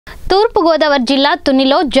తూర్పు గోదావరి జిల్లా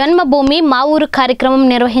తునిలో జన్మభూమి మా ఊరు కార్యక్రమం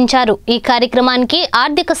నిర్వహించారు। ఈ కార్యక్రమానికి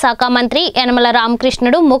ఆర్థిక శాఖ మంత్రి యనమల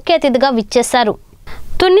రామకృష్ణుడు ముఖ్య అతిథిగా విచ్చేశారు।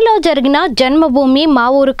 తునిలో జరిగిన జన్మభూమి మా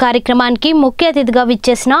ఊరు కార్యక్రమానికి ముఖ్య అతిథిగా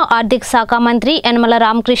విచ్చేసిన ఆర్థిక శాఖ మంత్రి యనమల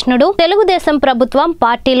రామకృష్ణుడు తెలుగుదేశం ప్రభుత్వం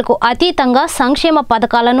పార్టీలకు అతీతంగా సంక్షేమ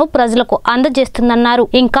పథకాలను ప్రజలకు అందజేస్తుందన్నారు।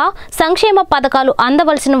 ఇంకా సంక్షేమ పథకాలు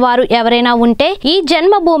అందవలసిన వారు ఎవరైనా ఉంటే ఈ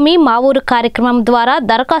జన్మభూమి మా ఊరు కార్యక్రమం ద్వారా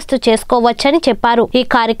దరఖాస్తు చేసుకోవచ్చని చెప్పారు। ఈ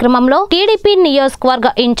కార్యక్రమంలో టీడీపీ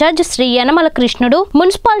నియోజకవర్గ ఇన్ఛార్జ్ శ్రీ యనమల కృష్ణుడు,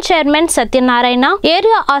 మున్సిపల్ చైర్మన్ సత్యనారాయణ,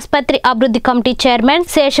 ఏరియా ఆసుపత్రి అభివృద్ధి committee chairman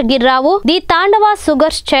Seshagiri Rao, the Tandava sugar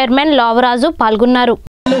chairman Lavaraju పాల్గొన్నారు।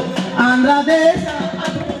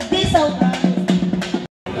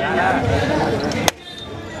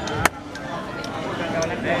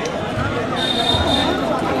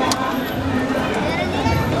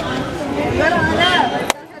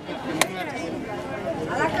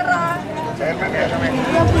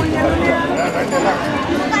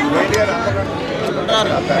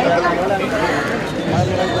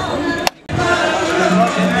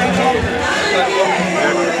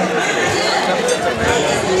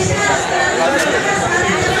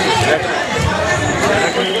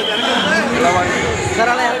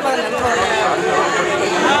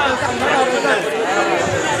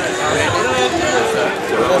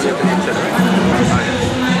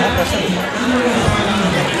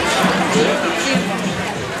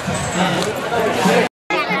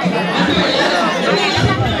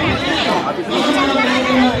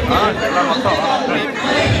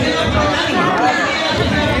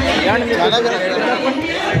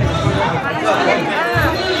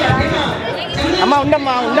 అమ్మా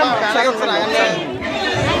ఉండమ్మా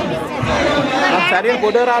సరే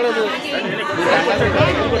ఫోటో రాలేదు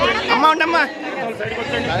అమ్మా ఉండమ్మా